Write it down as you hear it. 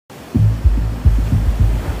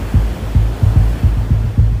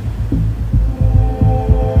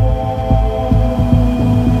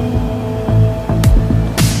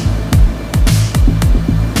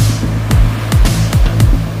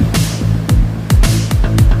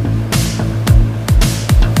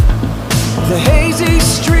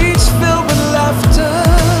filled with laughter,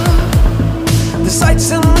 the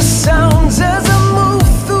sights and the sounds as I move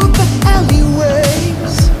through the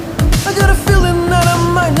alleyways. I got a feeling that I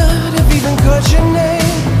might not have even caught your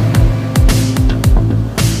name.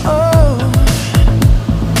 Oh,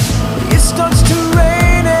 it starts to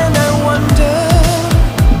rain and I wonder,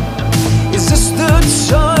 is this the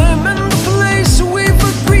time and the place we've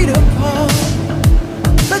agreed upon?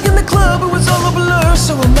 Like in the club it was all a blur,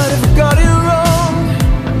 so I might have got it wrong.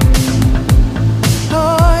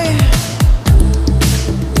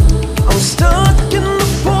 I'm stuck in the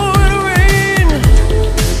pouring rain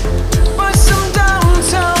by some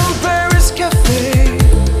downtown Paris cafe,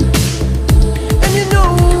 and you know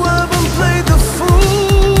I've been played the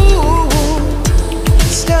fool,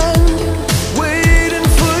 standing, waiting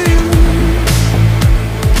for you,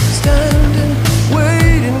 standing,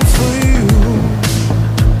 waiting for you.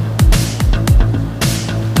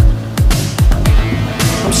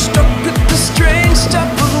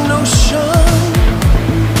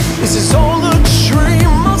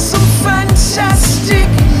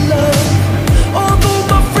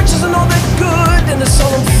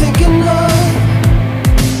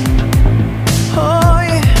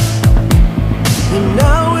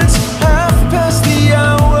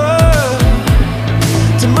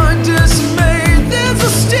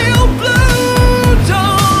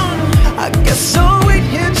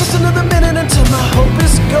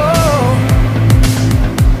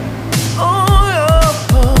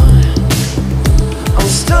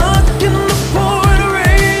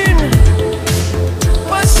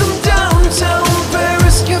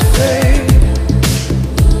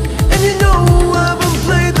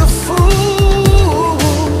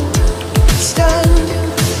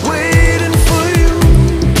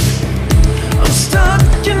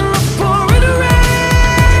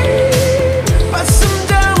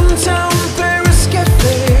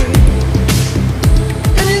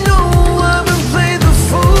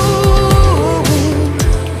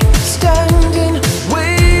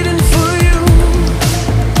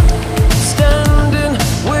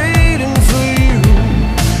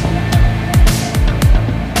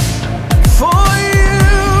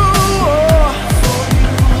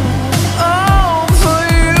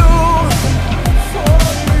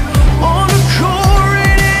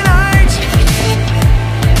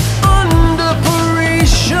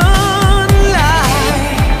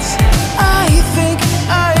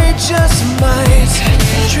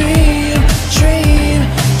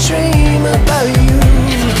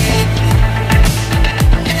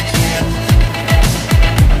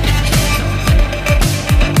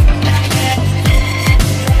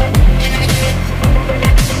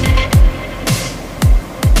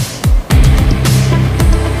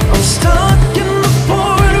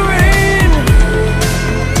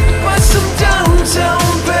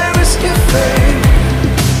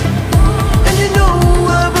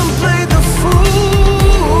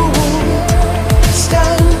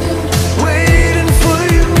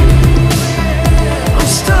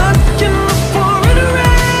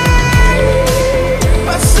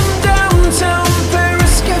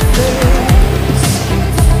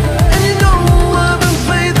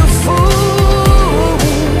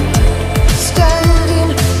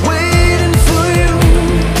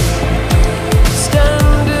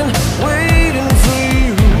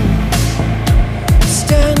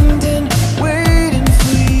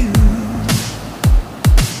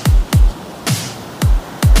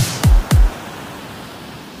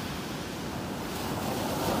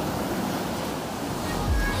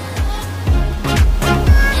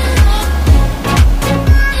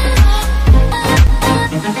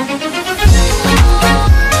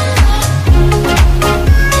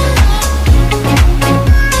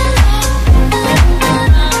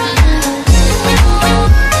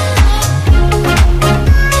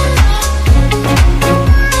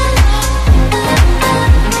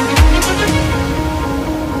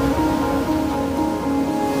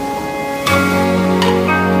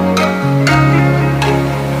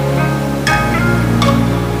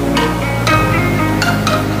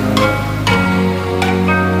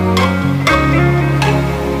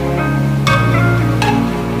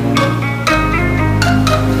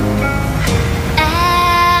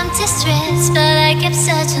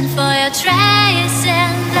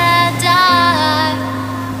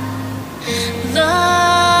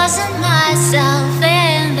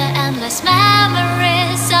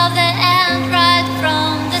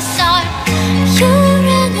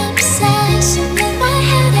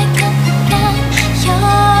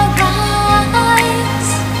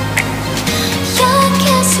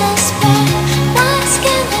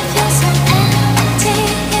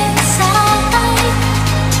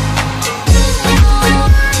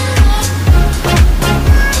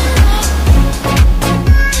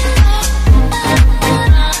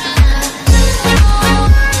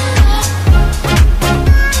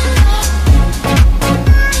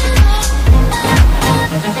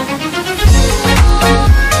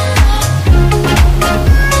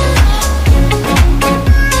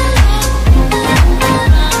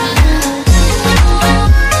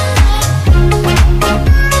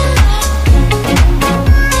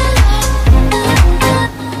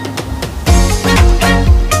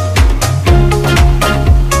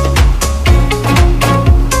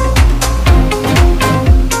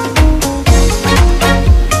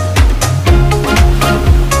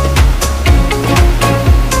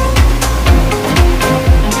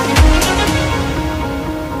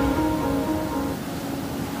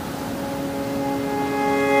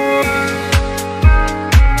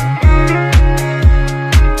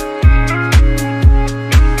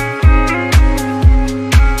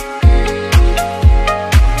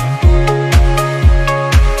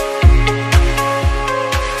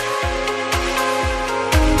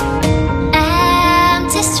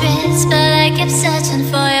 kept searching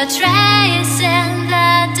for your trace.